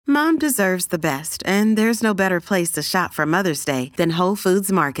Mom deserves the best, and there's no better place to shop for Mother's Day than Whole Foods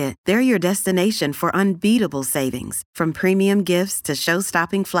Market. They're your destination for unbeatable savings, from premium gifts to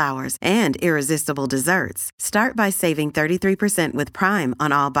show-stopping flowers and irresistible desserts. Start by saving 33% with Prime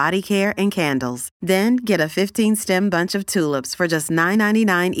on all body care and candles. Then get a 15-stem bunch of tulips for just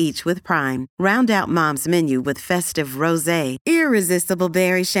 $9.99 each with Prime. Round out Mom's menu with festive rosé, irresistible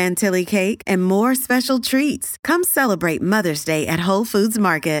berry chantilly cake, and more special treats. Come celebrate Mother's Day at Whole Foods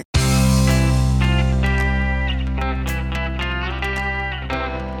Market.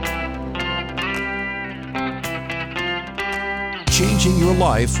 Changing your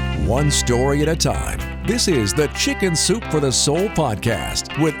life one story at a time. This is the Chicken Soup for the Soul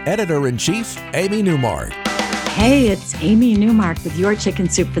podcast with Editor-in-Chief Amy Newmark. Hey, it's Amy Newmark with your Chicken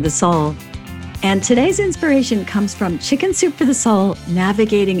Soup for the Soul. And today's inspiration comes from Chicken Soup for the Soul,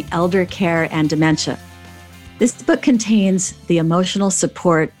 Navigating Elder Care and Dementia. This book contains the emotional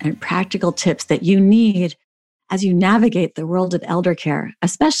support and practical tips that you need as you navigate the world of elder care,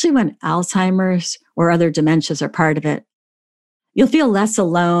 especially when Alzheimer's or other dementias are part of it. You'll feel less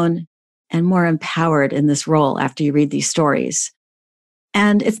alone and more empowered in this role after you read these stories.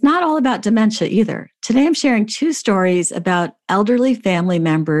 And it's not all about dementia either. Today, I'm sharing 2 stories about elderly family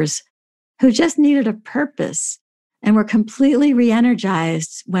members who just needed a purpose and were completely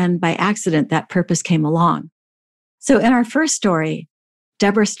re-energized when by accident that purpose came along. So in our first story,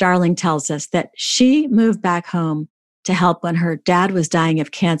 Deborah Starling tells us that she moved back home to help when her dad was dying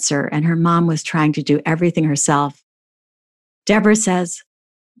of cancer and her mom was trying to do everything herself. Deborah says,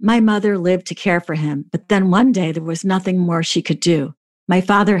 "My mother lived to care for him, but then one day there was nothing more she could do. My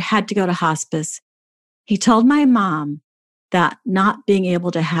father had to go to hospice. He told my mom that not being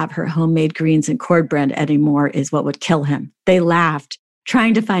able to have her homemade greens and cornbread anymore is what would kill him. They laughed,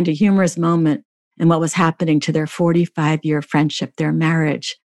 trying to find a humorous moment in what was happening to their 45-year friendship, their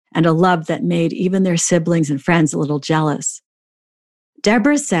marriage, and a love that made even their siblings and friends a little jealous."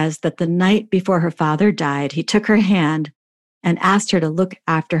 Deborah says that the night before her father died, he took her hand and asked her to look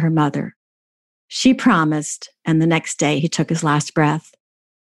after her mother. She promised, and the next day he took his last breath.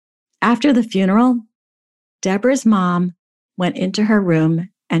 After the funeral, Deborah's mom went into her room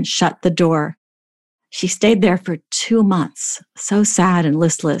and shut the door. She stayed there for 2 months, so sad and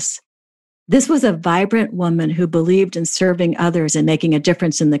listless. This was a vibrant woman who believed in serving others and making a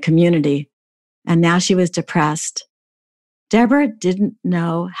difference in the community, and now she was depressed. Deborah didn't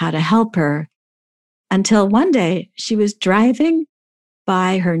know how to help her until one day she was driving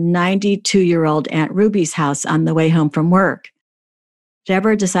by her 92-year-old Aunt Ruby's house on the way home from work.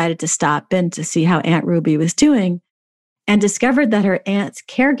 Deborah decided to stop in to see how Aunt Ruby was doing and discovered that her aunt's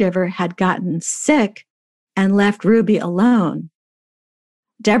caregiver had gotten sick and left Ruby alone.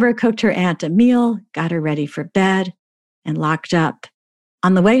 Deborah cooked her aunt a meal, got her ready for bed, and locked up.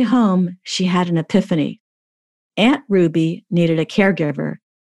 On the way home, she had an epiphany. Aunt Ruby needed a caregiver,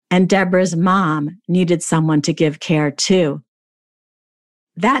 and Deborah's mom needed someone to give care too.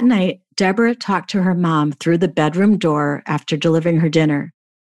 That night, Deborah talked to her mom through the bedroom door after delivering her dinner.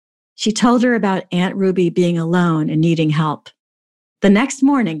 She told her about Aunt Ruby being alone and needing help. The next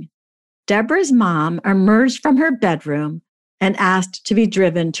morning, Deborah's mom emerged from her bedroom and asked to be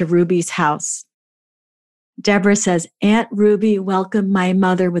driven to Ruby's house. Deborah says, Aunt Ruby welcomed my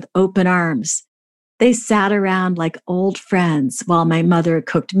mother with open arms. They sat around like old friends while my mother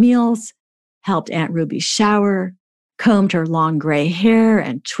cooked meals, helped Aunt Ruby shower, combed her long gray hair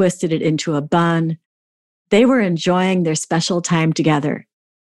and twisted it into a bun. They were enjoying their special time together.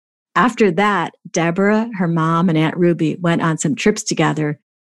 After that, Deborah, her mom, and Aunt Ruby went on some trips together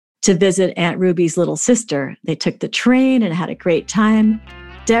to visit Aunt Ruby's little sister. They took the train and had a great time.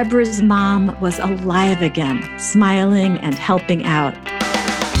 Deborah's mom was alive again, smiling and helping out.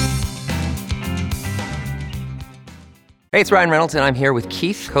 Hey, it's Ryan Reynolds, and I'm here with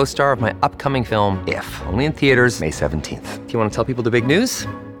Keith, co-star of my upcoming film, If, only in theaters May 17th. Do you want to tell people the big news?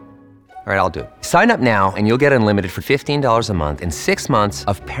 All right, I'll do it. Sign up now and you'll get unlimited for $15 a month and 6 months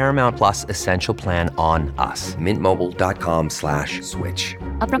of Paramount Plus Essential Plan on us. MintMobile.com/switch.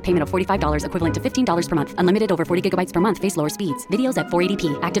 Upfront payment of $45 equivalent to $15 per month. Unlimited over 40 gigabytes per month. Face lower speeds. Videos at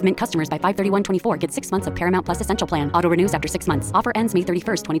 480p. Active Mint customers by 531.24 get 6 months of Paramount Plus Essential Plan. Auto renews after 6 months. Offer ends May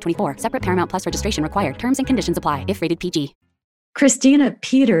 31st, 2024. Separate Paramount Plus registration required. Terms and conditions apply if rated PG. Christina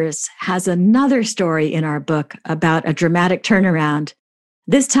Peters has another story in our book about a dramatic turnaround,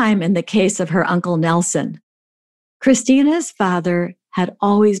 this time in the case of her Uncle Nelson. Christina's father had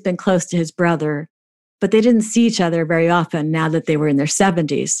always been close to his brother, but they didn't see each other very often now that they were in their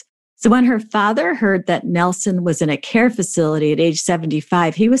 70s. So when her father heard that Nelson was in a care facility at age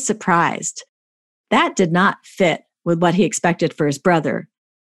 75, he was surprised. That did not fit with what he expected for his brother.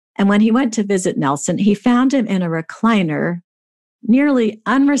 And when he went to visit Nelson, he found him in a recliner, nearly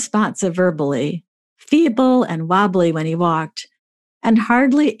unresponsive verbally, feeble and wobbly when he walked, and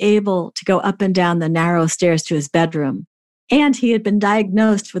hardly able to go up and down the narrow stairs to his bedroom. And he had been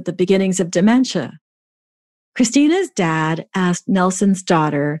diagnosed with the beginnings of dementia. Christina's dad asked Nelson's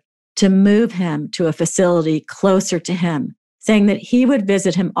daughter to move him to a facility closer to him, saying that he would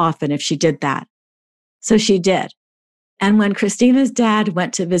visit him often if she did that. So she did. And when Christina's dad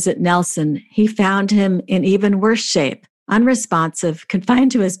went to visit Nelson, he found him in even worse shape, unresponsive,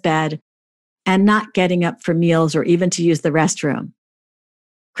 confined to his bed, and not getting up for meals or even to use the restroom.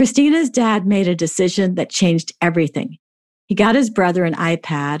 Christina's dad made a decision that changed everything. He got his brother an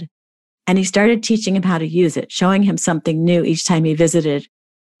iPad, and he started teaching him how to use it, showing him something new each time he visited.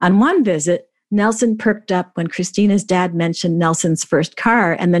 On one visit, Nelson perked up when Christina's dad mentioned Nelson's first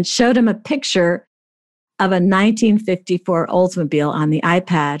car and then showed him a picture of a 1954 Oldsmobile on the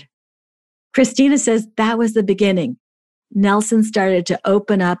iPad. Christina says that was the beginning. Nelson started to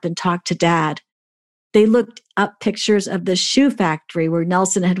open up and talk to Dad. They looked up pictures of the shoe factory where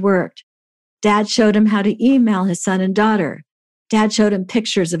Nelson had worked. Dad showed him how to email his son and daughter. Dad showed him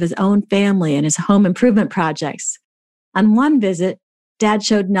pictures of his own family and his home improvement projects. On one visit, Dad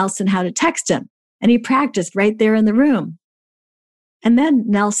showed Nelson how to text him, and he practiced right there in the room. And then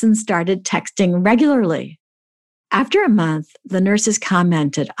Nelson started texting regularly. After a month, the nurses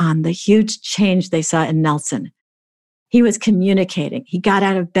commented on the huge change they saw in Nelson. He was communicating. He got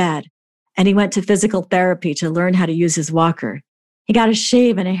out of bed, and he went to physical therapy to learn how to use his walker. He got a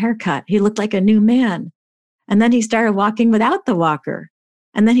shave and a haircut. He looked like a new man. And then he started walking without the walker.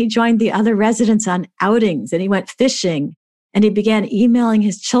 And then he joined the other residents on outings, and he went fishing, and he began emailing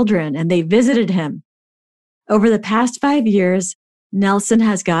his children, and they visited him. Over the past 5 years, Nelson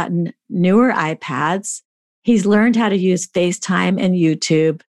has gotten newer iPads. He's learned how to use FaceTime and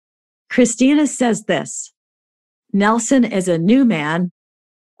YouTube. Christina says this: Nelson is a new man,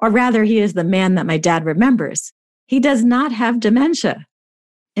 or rather, he is the man that my dad remembers. He does not have dementia.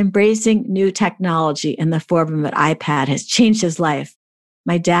 Embracing new technology in the form of an iPad has changed his life.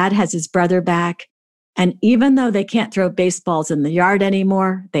 My dad has his brother back, and even though they can't throw baseballs in the yard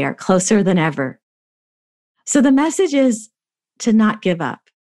anymore, they are closer than ever. So the message is to not give up.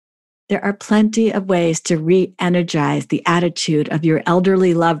 There are plenty of ways to re-energize the attitude of your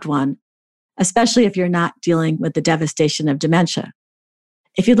elderly loved one, especially if you're not dealing with the devastation of dementia.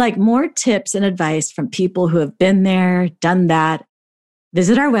 If you'd like more tips and advice from people who have been there, done that,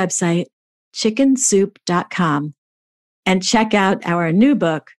 visit our website, chickensoup.com, and check out our new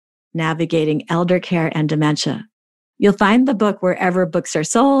book, Navigating Elder Care and Dementia. You'll find the book wherever books are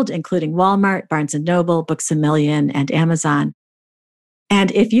sold, including Walmart, Barnes & Noble, Books A Million, and Amazon.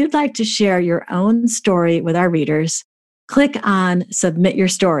 And if you'd like to share your own story with our readers, click on Submit Your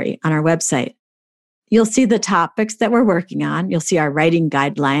Story on our website. You'll see the topics that we're working on. You'll see our writing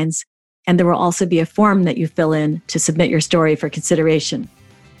guidelines, and there will also be a form that you fill in to submit your story for consideration.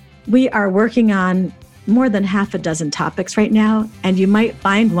 We are working on more than half a dozen topics right now, and you might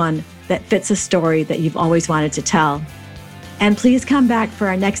find one that fits a story that you've always wanted to tell. And please come back for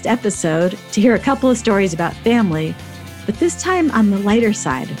our next episode to hear a couple of stories about family, but this time on the lighter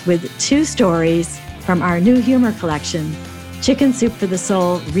side with 2 stories from our new humor collection, Chicken Soup for the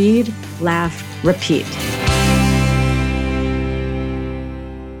Soul, Read, Laugh, Repeat.